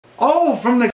Oh,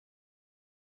 from the...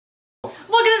 Look at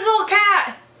his little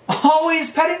cat! Oh, he's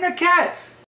petting the cat!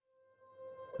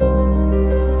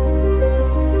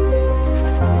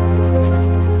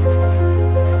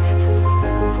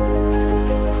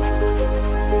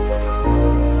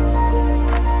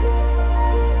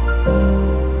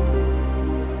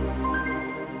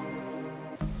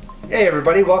 Hey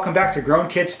everybody, welcome back to Grown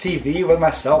Kids TV with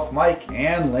myself, Mike,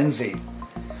 and Lindsay.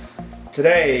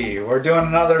 Today, we're doing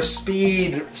another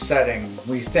speed setting,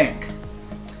 we think.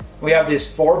 We have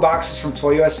these 4 boxes from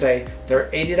ToyUSA. They're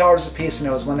 $80 a piece, and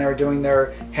it was when they were doing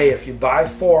their, hey, if you buy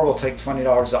 4, we'll take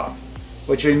 $20 off,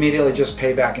 which you immediately just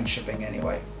pay back in shipping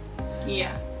anyway.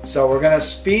 Yeah. So we're gonna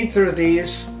speed through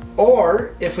these,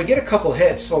 or if we get a couple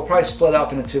hits, we'll probably split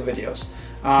up into 2 videos.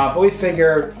 But we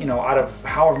figure, you know, out of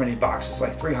however many boxes,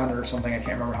 like 300 or something, I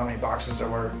can't remember how many boxes there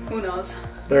were. Who knows?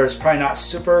 There's probably not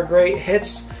super great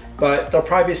hits, but there'll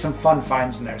probably be some fun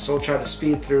finds in there. So we'll try to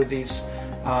speed through these.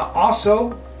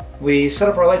 Also, we set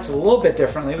up our lights a little bit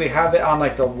differently. We have it on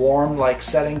like the warm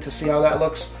setting to see how that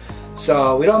looks.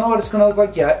 So we don't know what it's going to look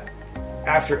like yet.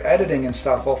 After editing and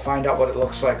stuff, we'll find out what it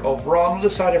looks like overall, and we'll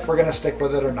decide if we're going to stick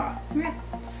with it or not. Yeah.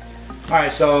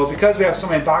 Alright, so because we have so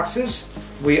many boxes,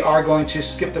 we are going to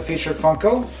skip the featured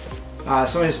Funko.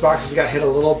 Some of these boxes got hit a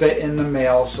little bit in the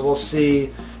mail, so we'll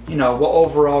see, you know, what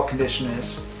overall condition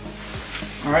is.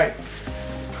 Alright,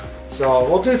 so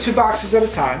we'll do 2 boxes at a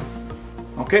time.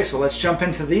 Okay, so let's jump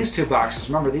into these 2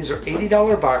 boxes. Remember, these are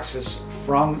 $80 boxes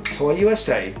from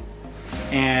ToyUSA,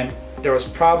 and there was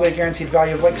probably a guaranteed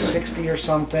value of like 60 or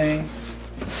something.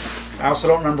 I also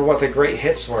don't remember what the great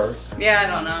hits were. Yeah, I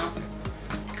don't know.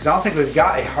 Because I don't think we've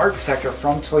got a hard protector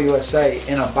from ToyUSA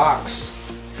in a box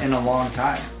in a long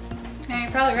time. Yeah,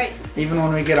 you're probably right. Even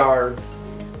when we get our,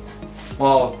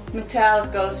 well...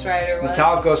 Metallic Ghost Rider was.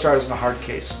 Metallic Ghost Rider was in a hard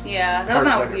case. Yeah, that was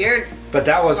not weird. But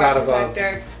that was out of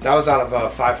protector. that was out of a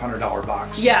 $500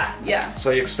 box. Yeah, yeah.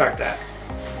 So you expect that.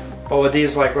 But with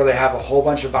these, like where they have a whole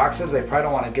bunch of boxes, they probably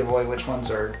don't want to give away which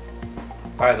ones are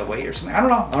by the weight or something. I don't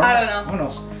know. I don't know. Who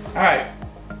knows? All right.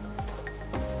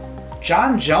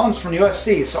 John Jones from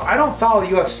UFC. So I don't follow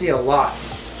UFC a lot.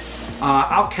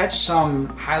 I'll catch some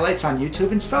highlights on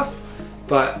YouTube and stuff,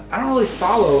 but I don't really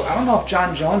follow. I don't know if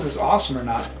John Jones is awesome or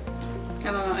not. I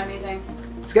don't know anything.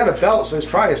 He's got a belt, so he's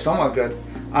probably somewhat good.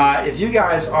 If you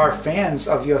guys are fans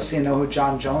of UFC and know who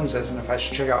John Jones is, and if I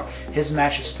should check out his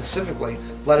matches specifically,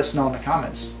 let us know in the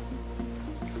comments.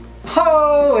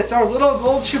 Oh, it's our little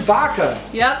gold Chewbacca.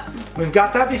 Yep. We've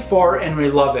got that before, and we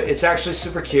love it. It's actually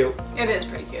super cute. It is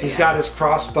pretty cute. He's got his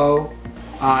crossbow,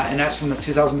 and that's from the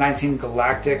 2019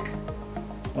 Galactic.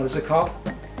 What is it called?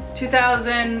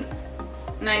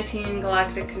 2019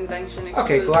 Galactic Convention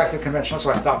exclusive. Okay, Galactic Convention. That's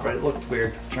what I thought, but it looked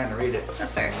weird trying to read it.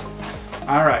 That's fair.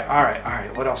 All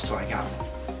right. What else do I got?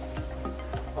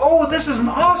 Oh, this is an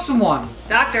awesome one.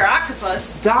 Dr.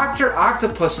 Octopus. Dr.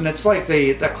 Octopus, and it's like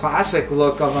the classic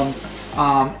look of him,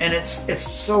 and it's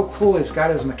so cool. He's got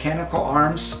his mechanical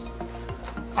arms.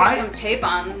 He's got some tape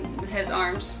on his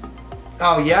arms.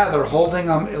 Oh yeah, they're holding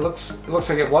them. It looks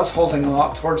like it was holding them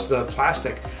up towards the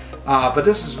plastic, but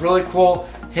this is really cool.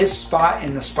 His spot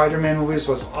in the Spider-Man movies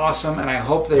was awesome, and I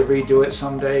hope they redo it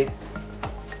someday.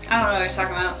 I don't know what he's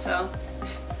talking about, so.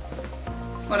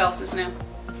 What else is new?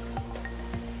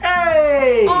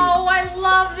 Hey! Oh, I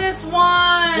love this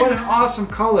one! What an awesome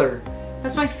color.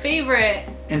 That's my favorite.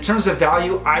 In terms of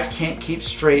value, I can't keep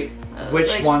straight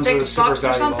which like ones are $6 super or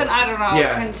valuable. something? I don't know.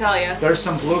 Yeah. I couldn't tell you. There's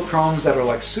some blue chromes that are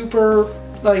like super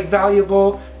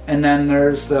valuable, and then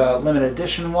there's the limited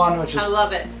edition one, which is... I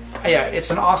love it. Yeah, it's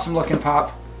an awesome looking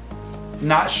pop.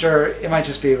 Not sure, it might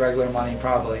just be regular money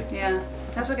probably. Yeah,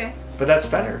 that's okay. But that's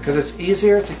better, because it's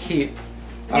easier to keep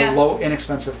a low,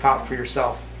 inexpensive pop for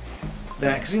yourself.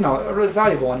 Because, you know, a really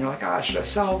valuable one. You're like, should I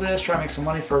sell this? Try to make some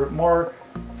money for more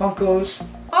Funkos?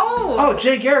 Oh! Oh,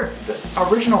 Jay Garrick, the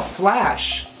original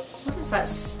Flash. What is that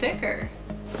sticker?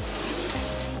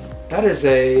 That is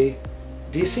a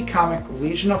DC Comic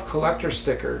Legion of Collector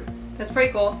sticker. That's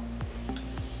pretty cool.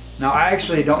 Now, I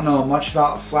actually don't know much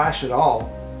about Flash at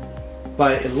all,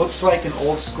 but it looks like an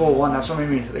old school one. That's what made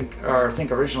me think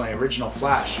originally original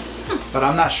Flash. But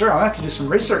I'm not sure. I'll have to do some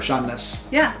research on this.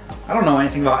 Yeah. I don't know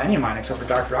anything about any of mine except for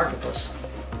Dr. Octopus.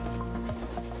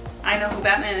 I know who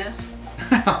Batman is.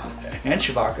 And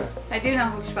Chewbacca. I do know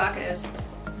who Chewbacca is.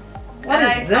 What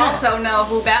is that? I also know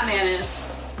who Batman is.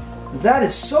 That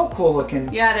is so cool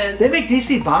looking. Yeah, it is. They make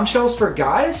DC Bombshells for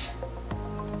guys?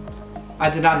 I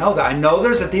did not know that. I know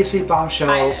there's a DC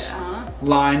Bombshells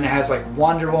line that has like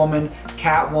Wonder Woman,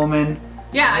 Catwoman.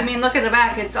 Yeah, I mean, look at the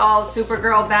back. It's all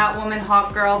Supergirl, Batwoman,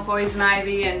 Hawkgirl, Poison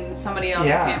Ivy, and somebody else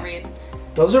I can't read.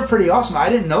 Those are pretty awesome. I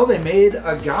didn't know they made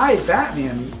a guy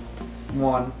Batman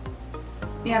one.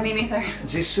 Yeah, me neither.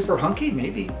 Is he super hunky?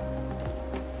 Maybe.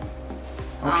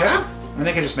 Okay. I mean,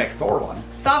 they can just make Thor one.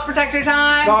 Soft protector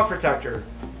time. Soft protector.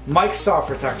 Mike's soft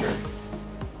protector.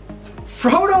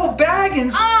 Frodo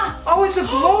Baggins. Oh, it's a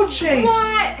glow chase.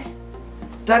 What?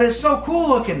 That is so cool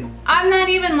looking. I'm not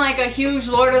even like a huge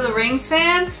Lord of the Rings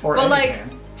fan, Or but any like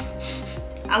fan.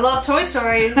 I love Toy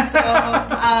Story, so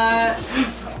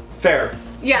Fair.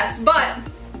 yes, but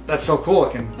That's so cool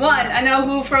looking. one, I know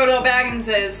who Frodo Baggins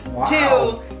is. Wow.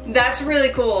 Two, that's really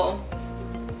cool.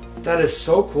 That is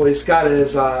so cool. He's got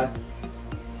his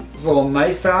little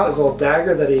knife out, his little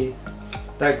dagger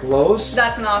that glows.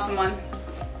 That's an awesome one.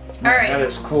 Man, Alright. that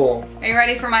is cool. Are you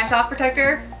ready for my soft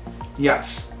protector?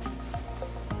 Yes.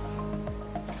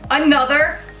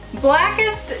 Another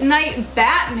Blackest Night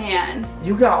Batman.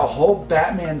 You got a whole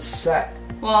Batman set.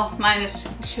 Well, minus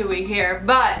Chewie here,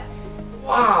 but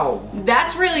Wow.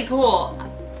 that's really cool.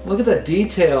 Look at the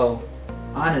detail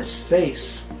on his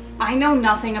face. I know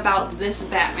nothing about this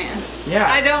Batman.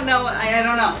 Yeah. I don't know. I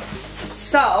don't know.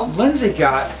 So Lindsay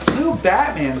got 2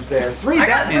 Batmans there. 3 I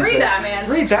got Batmans 3 there. Batmans.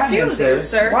 3 Batmans Excuse there. you,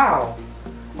 sir. Wow.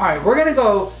 Alright, we're gonna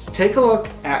go take a look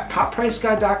at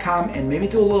poppriceguide.com and maybe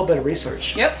do a little bit of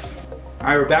research. Yep.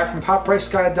 Alright, we're back from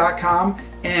poppriceguide.com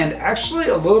and actually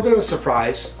a little bit of a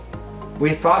surprise.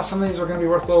 We thought some of these were gonna be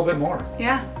worth a little bit more.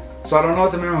 Yeah. So I don't know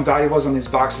what the minimum value was on these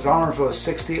boxes. I don't remember if it was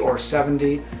 60 or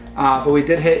 70, but we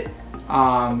did hit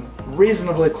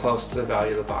reasonably close to the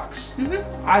value of the box.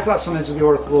 I thought some of these would be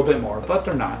worth a little bit more, but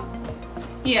they're not.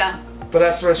 Yeah. But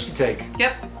that's the risk you take.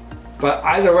 Yep. But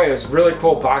either way, it was really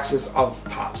cool boxes of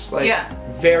pops. Like, Yeah.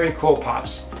 very cool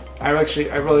pops. I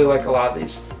really like a lot of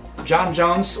these. John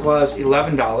Jones was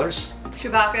 $11.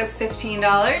 Chewbacca's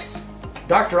 $15.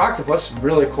 Dr. Octopus,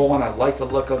 really cool one. I like the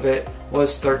look of it.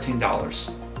 Was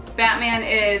 $13. Batman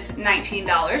is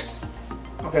 $19.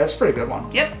 Okay, that's a pretty good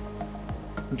one. Yep.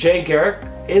 Jay Garrick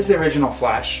is the original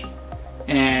Flash,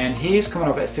 and he's coming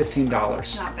up at $15.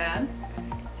 Not bad.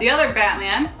 The other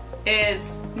Batman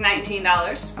is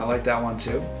 $19. I like that one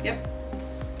too. Yep.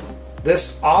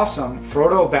 This awesome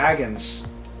Frodo Baggins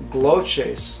Glow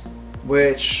Chase,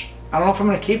 which I don't know if I'm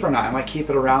going to keep or not. I might keep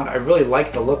it around. I really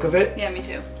like the look of it. Yeah, me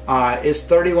too. Is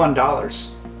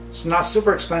 $31. It's not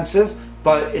super expensive,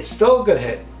 but it's still a good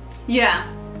hit. Yeah.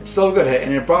 It's still a good hit,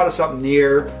 and it brought us up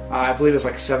near, I believe it's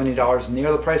like $70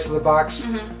 near the price of the box.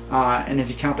 And if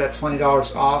you count that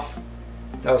 $20 off,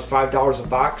 that was $5 a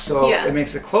box, so Yeah. it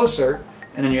makes it closer,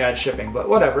 and then you add shipping. But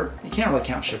whatever, you can't really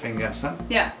count shipping against them.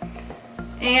 Yeah.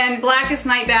 And Blackest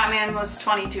Night Batman was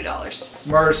 $22.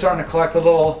 We're starting to collect a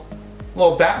little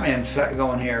Batman set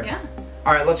going here. Yeah.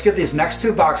 All right, let's get these next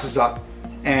 2 boxes up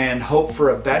and hope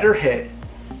for a better hit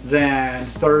than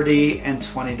 $30 and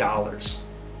 $20.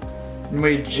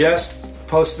 We just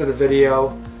posted a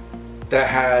video that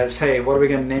has, hey, what are we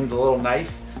going to name the little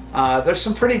knife? There's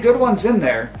some pretty good ones in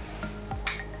there.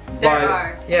 There but,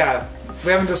 are. Yeah,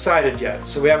 we haven't decided yet,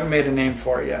 so we haven't made a name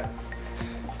for it yet.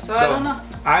 So I don't know.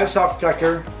 I have soft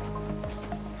protector,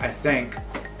 I think.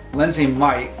 Lindsay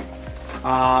might.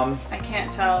 I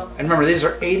can't tell. And remember, these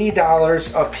are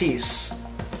 $80 a piece.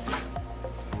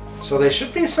 So they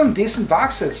should be some decent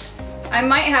boxes. I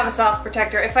might have a soft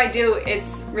protector. If I do,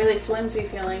 it's really flimsy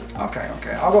feeling. Okay,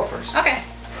 I'll go first. Okay.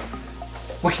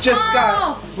 We just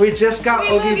got Oogie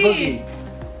Oogie Boogie. Boogie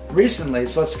recently,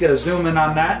 so let's get a zoom in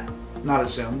on that. Not a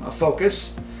zoom, a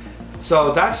focus.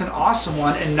 So that's an awesome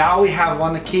one, and now we have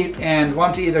one to keep and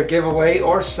one to either give away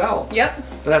or sell. Yep.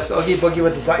 But that's the Oogie Boogie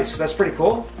with the dice. That's pretty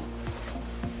cool.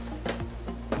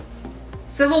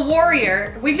 Civil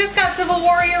Warrior. We just got Civil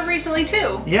Warrior recently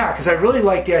too. Yeah, because I really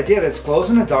like the idea that it glows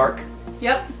in the dark.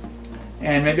 Yep.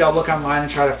 And maybe I'll look online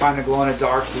and try to find a glow in the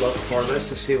dark look for this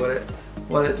to see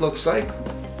what it looks like.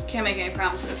 Can't make any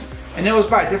promises. And it was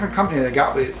by a different company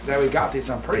that we got these,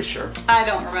 I'm pretty sure. I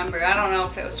don't remember. I don't know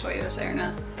if it was ToyUSA or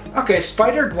not. Okay,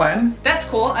 Spider-Gwen. That's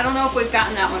cool. I don't know if we've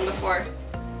gotten that one before.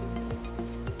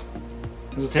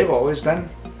 Has the table always been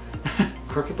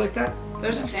crooked like that?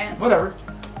 There's a chance. Whatever.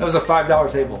 It was a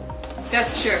 $5 table.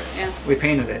 That's true, yeah. We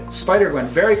painted it. Spider-Gwen,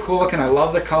 very cool looking. I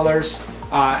love the colors.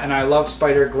 And I love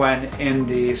Spider-Gwen in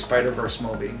the Spider-Verse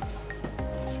movie.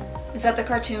 Is that the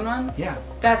cartoon one? Yeah.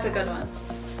 That's a good one.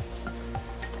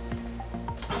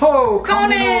 Oh,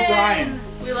 Conan O'Brien.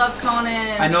 We love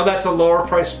Conan. I know that's a lower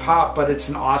price pop, but it's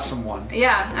an awesome one.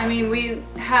 Yeah, I mean, we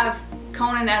have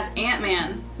Conan as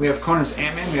Ant-Man. We have Conan as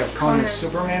Ant-Man, we have Conan as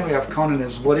Superman, we have Conan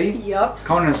as Woody. Yup.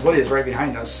 Conan as Woody is right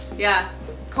behind us. Yeah.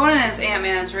 Conan as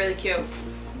Ant-Man is really cute.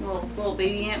 Little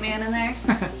baby Ant-Man in there.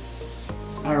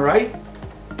 Alright.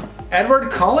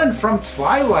 Edward Cullen from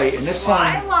Twilight, and this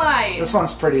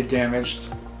one's pretty damaged.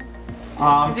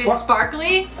 Is he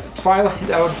sparkly? Twilight.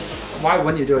 Why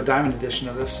wouldn't you do a diamond edition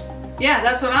of this? Yeah,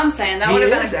 that's what I'm saying. That would have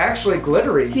been. He is actually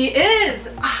glittery. He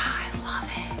is. Ah, I love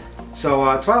it.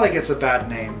 So Twilight gets a bad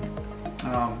name.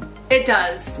 It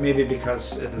does. Maybe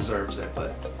because it deserves it,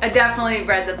 but I definitely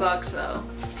read the book, so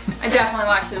I definitely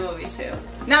watched the movies too.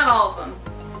 Not all of them.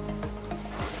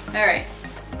 All right.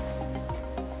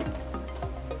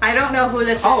 I don't know who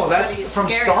this is. Oh, that's from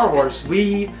Star Wars.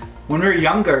 When we were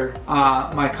younger,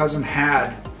 my cousin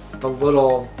had the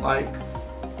little like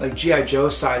G.I. Joe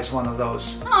size one of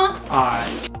those.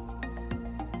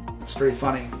 It's pretty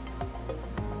funny.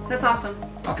 That's awesome.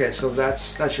 Okay, so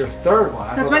that's your third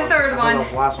one. That's my third one. That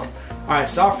was the last one. All right,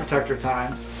 soft protector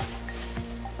time.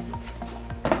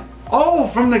 Oh,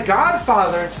 from The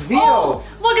Godfather, it's Vito. Oh,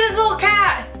 look at his little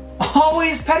cat. Oh,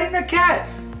 he's petting the cat.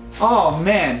 Oh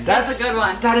man, that's a good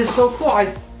one. That is so cool.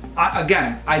 I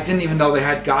didn't even know they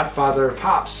had Godfather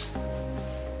pops.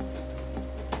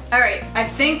 All right, I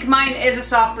think mine is a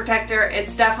soft protector.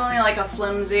 It's definitely like a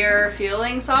flimsier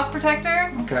feeling soft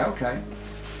protector. Okay.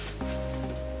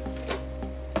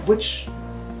 Which?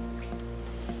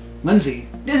 Lindsay.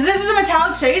 This is a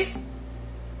metallic Chase?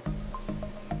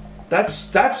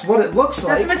 That's what it looks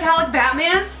like. That's a metallic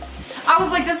Batman? I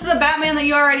was like, this is a Batman that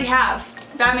you already have.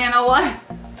 Batman 01.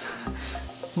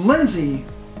 Lindsay.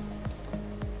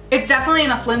 It's definitely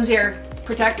in a flimsier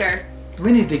protector.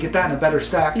 We need to get that in a better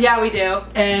stack. Yeah, we do.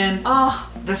 And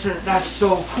that's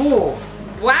so cool.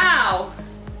 Wow.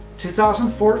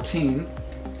 2014.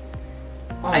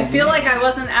 Oh, I feel like I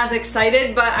wasn't as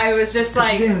excited, but I was just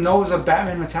like... You didn't even know it was a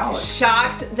Batman metallic.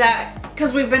 Shocked that...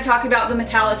 Because we've been talking about the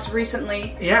metallics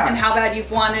recently. Yeah. And how bad you've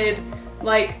wanted,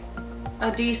 like, a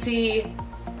DC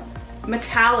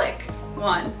metallic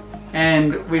one.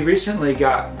 And we recently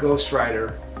got Ghost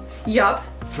Rider. Yup.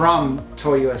 From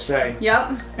ToyUSA.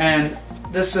 Yup. And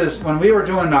this is... When we were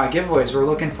doing giveaways, we were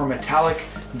looking for metallic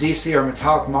DC or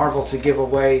metallic Marvel to give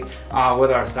away with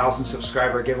our 1,000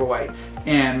 subscriber giveaway.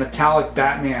 And metallic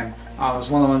Batman was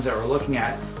one of the ones that we're looking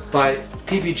at. But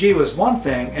PPG was one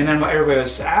thing, and then what everybody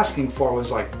was asking for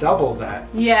was like double that.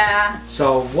 Yeah.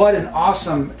 So what an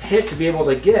awesome hit to be able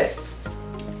to get.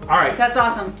 All right. That's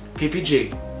awesome.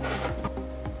 PPG.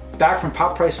 Back from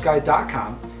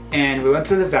poppriceguide.com, and we went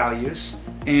through the values,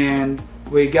 and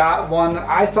we got one that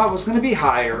I thought was going to be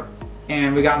higher,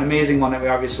 and we got an amazing one that we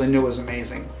obviously knew was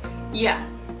amazing. Yeah.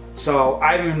 So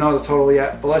I don't even know the total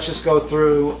yet, but let's just go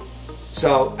through.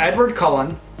 So Edward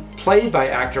Cullen, played by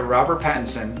actor Robert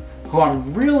Pattinson, who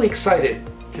I'm really excited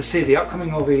to see the upcoming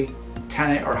movie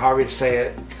Tenet, or however you say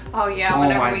it. Oh yeah,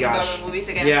 whenever we can go to the movies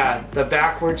again. Yeah, the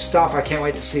backwards stuff, I can't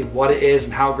wait to see what it is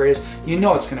and how great it is. You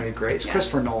know it's going to be great. It's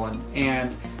Christopher Nolan,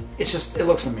 and it's just, it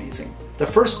looks amazing. The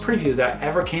first preview that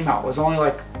ever came out was only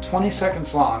like 20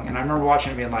 seconds long, and I remember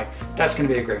watching it being like, that's going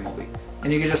to be a great movie.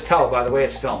 And you can just tell by the way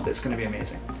it's filmed, it's going to be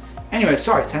amazing. Anyway,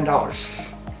 sorry, $10.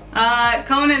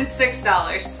 Conan,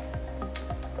 $6.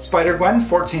 Spider-Gwen,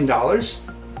 $14.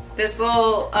 This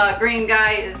little green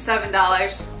guy is $7.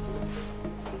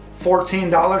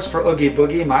 $14 for Oogie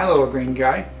Boogie, my little green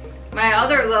guy. My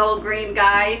other little green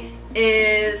guy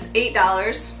is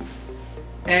 $8.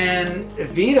 And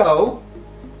Vito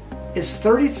is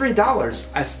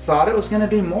 $33. I thought it was going to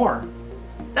be more.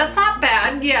 That's not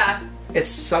bad, yeah.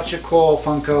 It's such a cool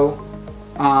Funko.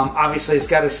 Obviously, it's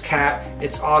got his cat.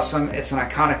 It's awesome. It's an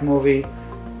iconic movie.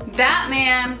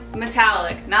 Batman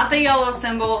metallic, not the yellow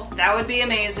symbol. That would be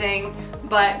amazing.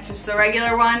 But just the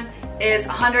regular one is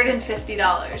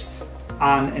 $150.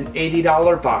 On an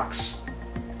 $80 box.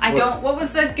 What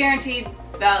was the guaranteed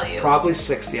value? Probably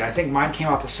 $60. I think mine came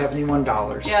out to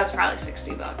 $71. Yeah, it's probably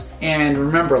 $60. And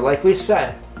remember, like we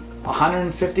said,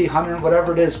 $150, $100,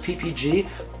 whatever it is, PPG.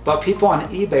 But people on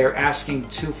eBay are asking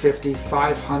 $250,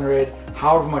 $500,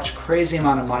 however much crazy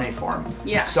amount of money for them.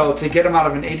 Yeah. So to get them out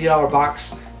of an $80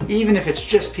 box, even if it's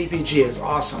just PPG, is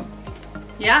awesome.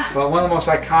 Yeah. But one of the most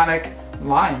iconic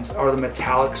lines are the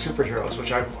metallic superheroes,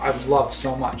 which I love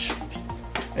so much.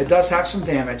 It does have some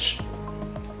damage.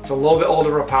 It's a little bit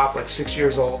older of a pop, like 6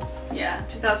 years old. Yeah,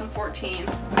 2014.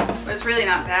 But it's really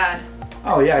not bad.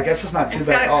 Oh yeah, I guess it's not too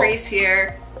bad. It's got a crease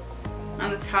here on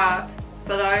the top.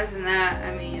 But other than that,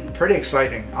 I mean... Pretty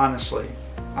exciting, honestly.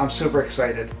 I'm super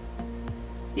excited.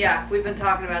 Yeah, we've been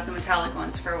talking about the metallic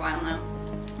ones for a while now.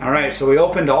 Alright, so we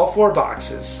opened all 4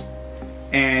 boxes.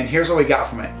 And here's what we got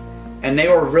from it. And they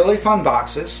were really fun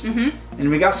boxes. Mm-hmm. And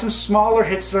we got some smaller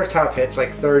hits as our top hits,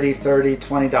 like $30,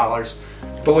 $20.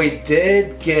 But we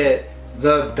did get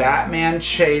the Batman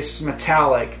Chase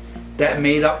metallic that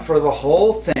made up for the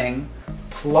whole thing,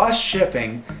 plus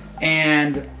shipping.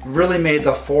 and really made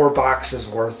the 4 boxes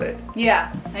worth it.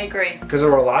 Yeah, I agree. Because there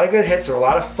were a lot of good hits, there were a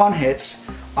lot of fun hits,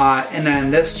 and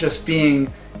then this just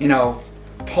being, you know,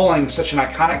 pulling such an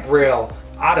iconic Grail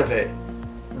out of it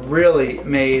really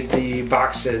made the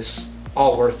boxes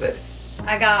all worth it.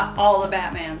 I got all the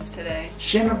Batmans today.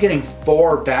 She ended up getting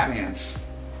 4 Batmans.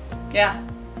 Yeah,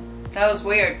 that was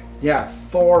weird. Yeah,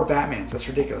 4 Batmans. That's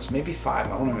ridiculous. Maybe 5. I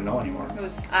don't even know anymore. It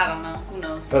was, I don't know. Who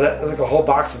knows? So that's like a whole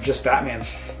box of just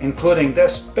Batmans, including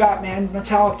this Batman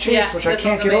metallic Chase, which I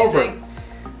can't get over.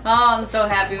 Oh, I'm so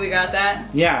happy we got that.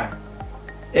 Yeah.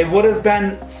 It would have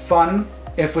been fun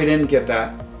if we didn't get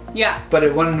that. Yeah. But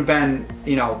it wouldn't have been,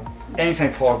 you know,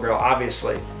 anything Polo Grail,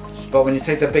 obviously. But when you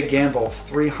take the big gamble of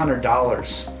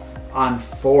 $300 on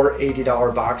 4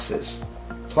 $80 boxes,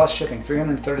 plus shipping,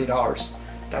 $330,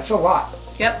 that's a lot.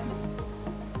 Yep.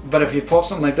 But if you pull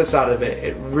something like this out of it,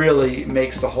 it really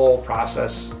makes the whole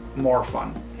process more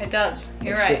fun. It does.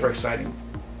 You're It's right. super exciting.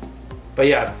 But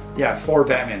yeah, 4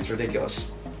 Batmans,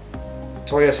 ridiculous.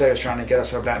 ToyUSA was trying to get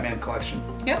us our Batman collection.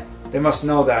 Yep. They must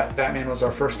know that Batman was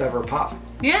our first ever pop.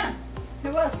 Yeah,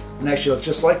 it was. And actually looked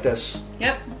just like this,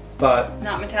 Yep. but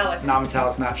Not metallic. not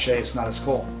metallic, not Chase, not as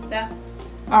cool. Yeah.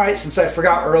 Alright, since I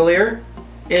forgot earlier,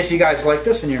 if you guys like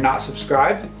this and you're not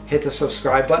subscribed, hit the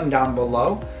subscribe button down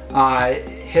below.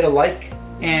 Hit a like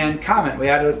and comment. We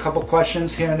added a couple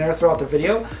questions here and there throughout the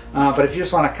video, but if you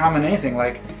just want to comment anything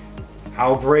like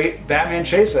how great Batman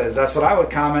Chase is, that's what I would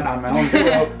comment on my own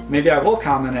video. Maybe I will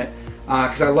comment it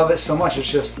because I love it so much.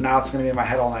 It's just now it's going to be in my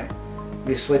head all night. I'll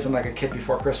be sleeping like a kid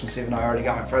before Christmas even though I already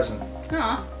got my present.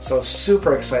 Aw. So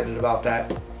super excited about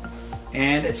that.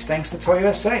 And it's thanks to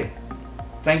ToyUSA.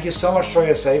 Thank you so much,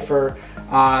 ToyUSA, for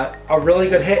a really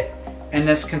good hit. And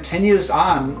this continues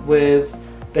on with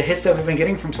the hits that we've been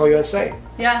getting from ToyUSA.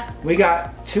 Yeah. We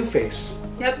got Two-Face.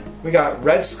 Yep. We got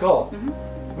Red Skull.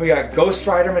 We got Ghost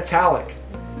Rider Metallic.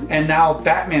 And now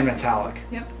Batman Metallic.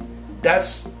 Yep.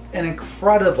 That's an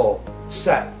incredible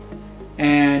set.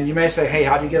 And you may say, hey,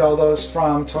 how do you get all those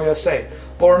from ToyUSA?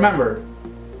 Well, remember,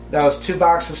 that was 2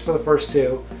 boxes for the first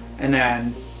 2. And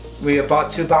then we bought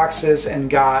 2 boxes and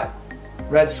got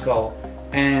Red Skull.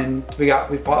 And we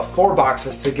bought 4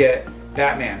 boxes to get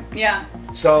Batman. Yeah.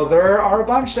 So there are a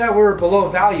bunch that we're below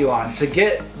value on to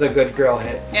get the good Grail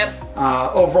hit. Yep.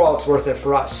 Overall, it's worth it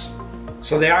for us.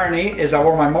 So the irony is I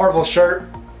wore my Marvel shirt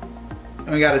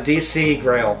and we got a DC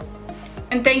Grail.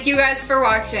 And thank you guys for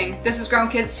watching. This is Grown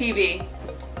Kids TV.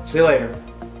 See you later.